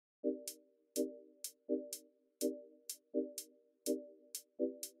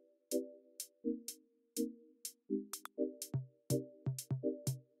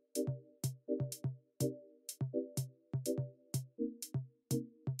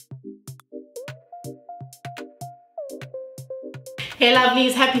Hey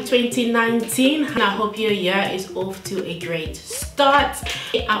lovelies, happy 2019 and I hope your year is off to a great start.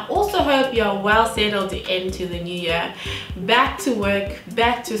 I also hope you're well settled into the new year. Back to work,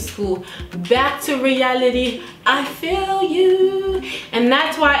 back to school, back to reality. I feel you. And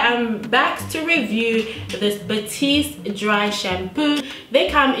that's why I'm back to review this Batiste dry shampoo. They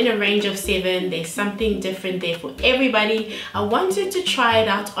come in a range of 7. There's something different there for everybody. I wanted to try it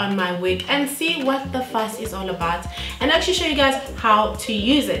out on my wig and see what the fuss is all about and actually show you guys how to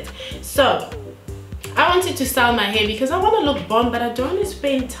use it. So I wanted to style my hair because I want to look bomb, but I don't want to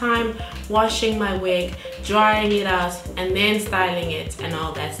spend time washing my wig, drying it out, and then styling it and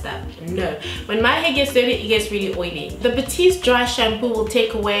all that stuff. No, when my hair gets dirty, it gets really oily. The Batiste dry shampoo will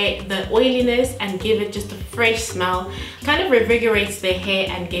take away the oiliness and give it just a fresh smell, kind of revigorates the hair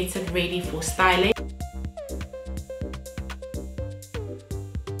and gets it ready for styling.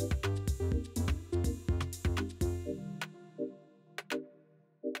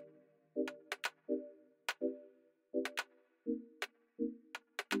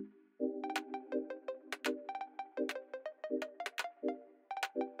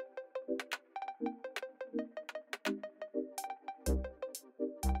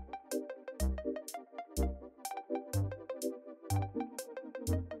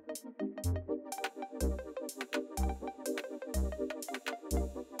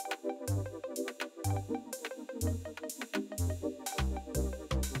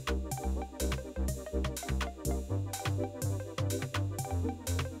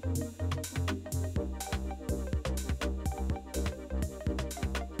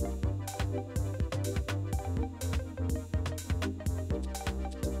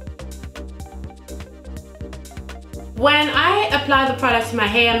 When I apply the product to my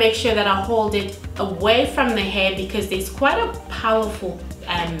hair, I make sure that I hold it away from the hair because there's quite a powerful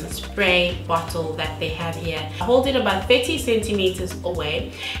spray bottle that they have here. I hold it about 30 centimeters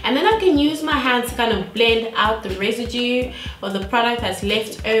away, and then I can use my hands to kind of blend out the residue or the product that's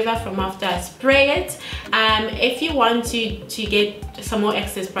left over from after I spray it. If you want to get some more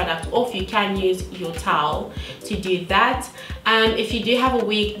excess product off, you can use your towel to do that. If you do have a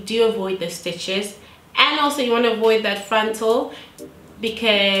wig, do avoid the stitches. And also you want to avoid that frontal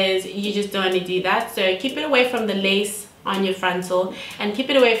because you just don't want to do that. So keep it away from the lace on your frontal and keep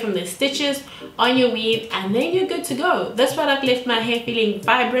it away from the stitches on your weave, and then you're good to go. This product left my hair feeling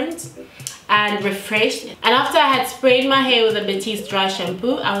vibrant and refreshed. And after I had sprayed my hair with a Batiste dry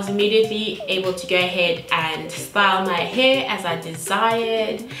shampoo, I was immediately able to go ahead and style my hair as I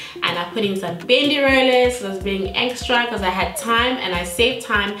desired. And I put in some bendy rollers, so I was being extra because I had time and I saved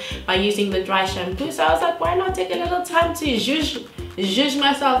time by using the dry shampoo. So I was like, why not take a little time to zhuzh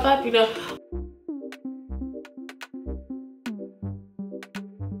myself up, you know.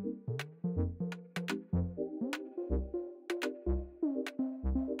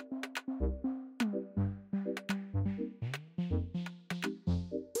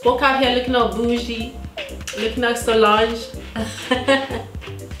 Walk out here looking all bougie, looking like Solange.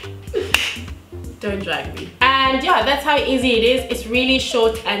 Don't drag me. And yeah, that's how easy it is. It's really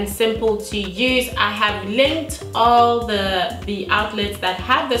short and simple to use. I have linked all the outlets that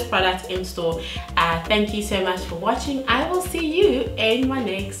have this product in store. Thank you so much for watching. I will see you in my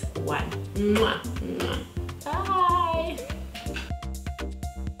next one. Mwah.